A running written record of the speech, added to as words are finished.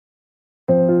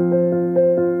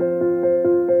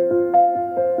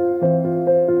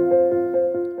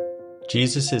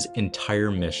Jesus'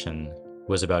 entire mission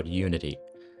was about unity,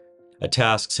 a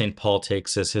task St. Paul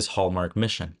takes as his hallmark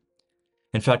mission.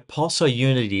 In fact, Paul saw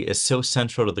unity as so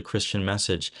central to the Christian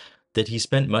message that he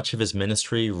spent much of his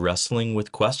ministry wrestling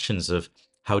with questions of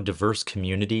how diverse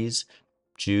communities,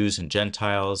 Jews and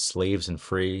Gentiles, slaves and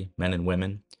free, men and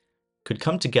women, could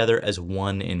come together as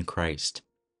one in Christ.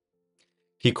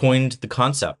 He coined the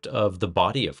concept of the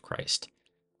body of Christ,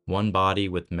 one body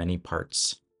with many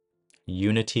parts,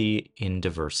 unity in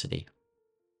diversity.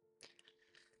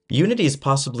 Unity is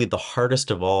possibly the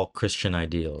hardest of all Christian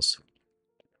ideals.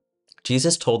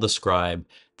 Jesus told the scribe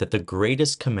that the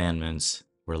greatest commandments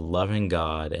were loving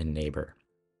God and neighbor.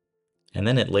 And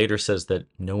then it later says that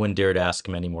no one dared ask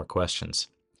him any more questions.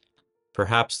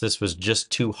 Perhaps this was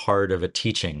just too hard of a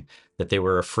teaching, that they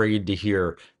were afraid to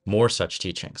hear more such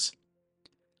teachings.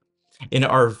 In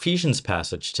our Ephesians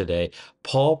passage today,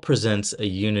 Paul presents a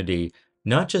unity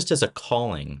not just as a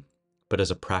calling, but as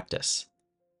a practice.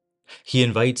 He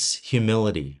invites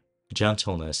humility,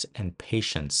 gentleness, and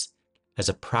patience as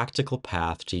a practical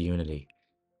path to unity,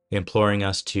 imploring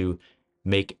us to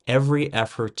make every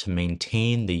effort to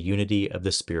maintain the unity of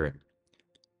the Spirit,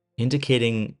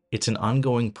 indicating it's an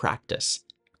ongoing practice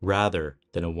rather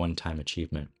than a one-time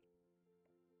achievement.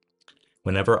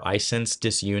 Whenever I sense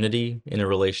disunity in a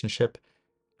relationship,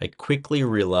 I quickly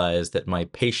realize that my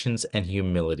patience and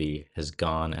humility has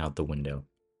gone out the window.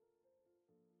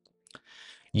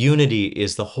 Unity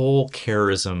is the whole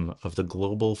charism of the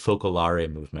global Focolare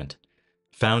movement,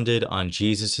 founded on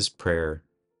Jesus' prayer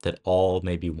that all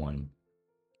may be one.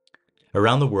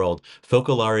 Around the world,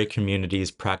 Focolare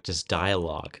communities practice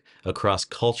dialogue across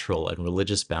cultural and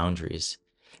religious boundaries,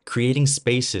 creating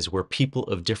spaces where people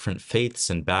of different faiths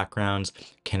and backgrounds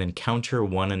can encounter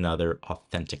one another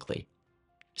authentically,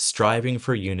 striving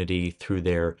for unity through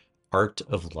their art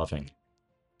of loving,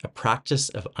 a practice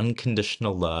of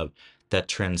unconditional love that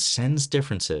transcends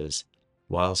differences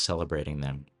while celebrating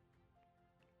them.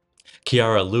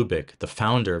 Chiara Lubick, the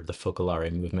founder of the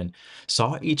Focolare movement,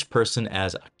 saw each person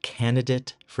as a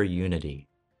candidate for unity.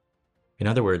 In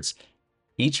other words,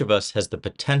 each of us has the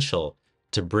potential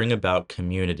to bring about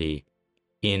community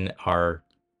in our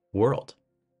world.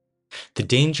 The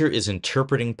danger is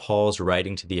interpreting Paul's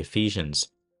writing to the Ephesians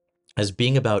as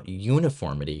being about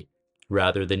uniformity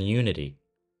rather than unity.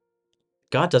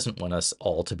 God doesn't want us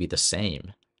all to be the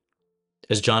same.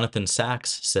 As Jonathan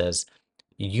Sacks says,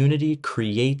 unity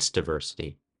creates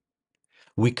diversity.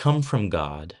 We come from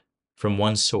God, from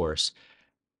one source,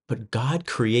 but God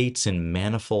creates in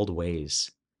manifold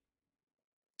ways.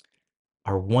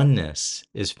 Our oneness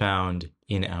is found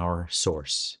in our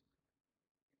source.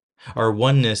 Our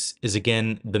oneness is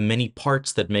again the many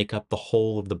parts that make up the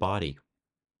whole of the body.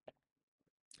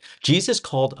 Jesus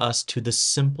called us to the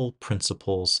simple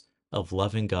principles of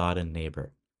loving God and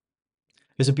neighbor.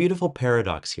 There's a beautiful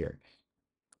paradox here.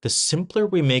 The simpler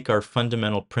we make our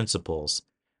fundamental principles,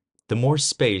 the more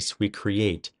space we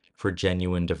create for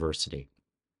genuine diversity.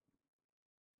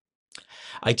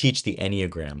 I teach the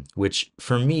Enneagram, which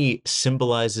for me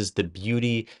symbolizes the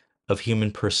beauty of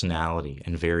human personality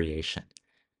and variation.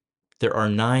 There are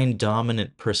 9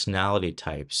 dominant personality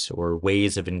types or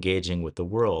ways of engaging with the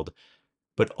world,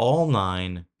 but all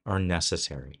 9 are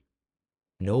necessary.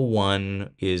 No one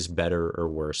is better or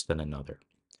worse than another,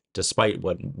 despite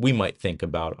what we might think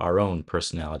about our own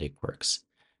personality quirks.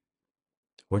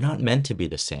 We're not meant to be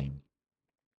the same.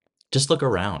 Just look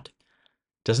around.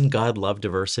 Doesn't God love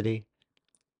diversity?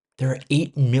 There are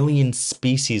 8 million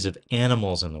species of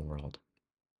animals in the world.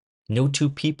 No 2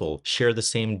 people share the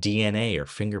same DNA or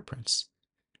fingerprints.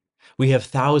 We have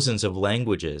thousands of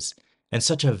languages and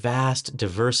such a vast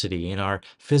diversity in our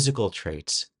physical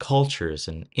traits, cultures,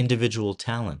 and individual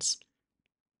talents.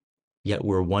 Yet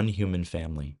we're one human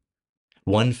family,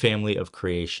 one family of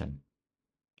creation,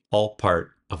 all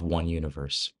part of one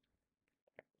universe.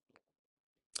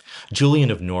 Julian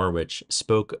of Norwich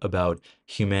spoke about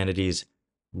humanity's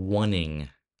oneing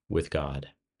with God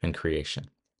and creation.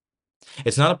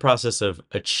 It's not a process of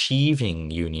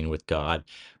achieving union with God,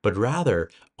 but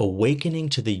rather awakening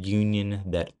to the union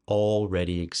that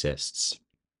already exists.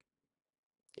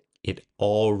 It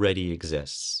already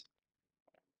exists.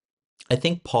 I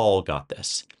think Paul got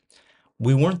this.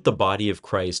 We weren't the body of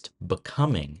Christ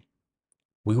becoming.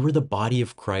 We were the body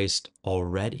of Christ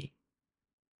already.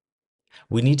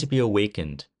 We need to be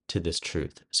awakened to this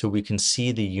truth so we can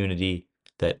see the unity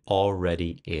that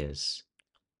already is.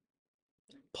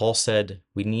 Paul said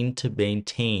we need to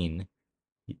maintain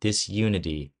this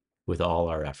unity with all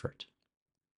our effort.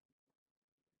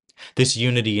 This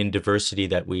unity and diversity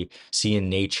that we see in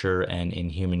nature and in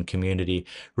human community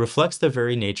reflects the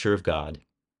very nature of God.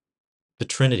 The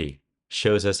Trinity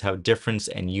shows us how difference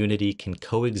and unity can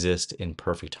coexist in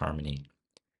perfect harmony.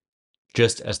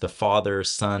 Just as the Father,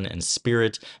 Son, and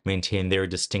Spirit maintain their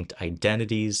distinct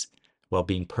identities while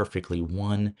being perfectly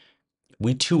one,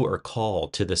 we too are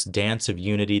called to this dance of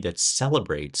unity that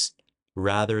celebrates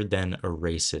rather than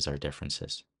erases our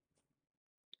differences.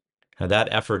 Now, that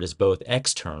effort is both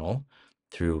external,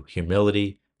 through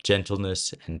humility,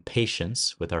 gentleness, and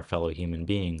patience with our fellow human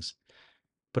beings,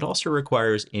 but also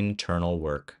requires internal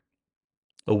work,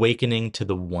 awakening to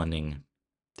the oneing,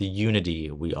 the unity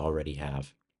we already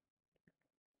have.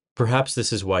 Perhaps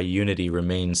this is why unity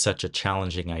remains such a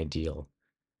challenging ideal.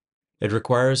 It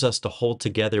requires us to hold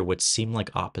together what seem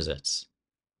like opposites: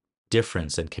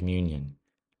 difference and communion,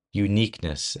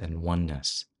 uniqueness and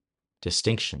oneness,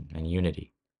 distinction and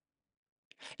unity.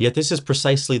 Yet this is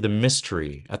precisely the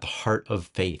mystery at the heart of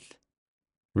faith,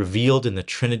 revealed in the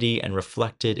Trinity and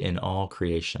reflected in all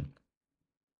creation.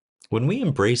 When we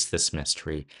embrace this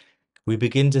mystery, we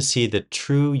begin to see that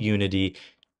true unity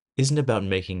isn't about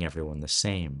making everyone the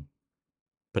same,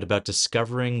 but about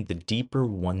discovering the deeper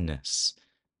oneness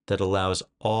that allows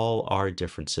all our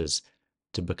differences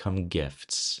to become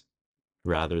gifts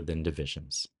rather than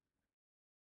divisions.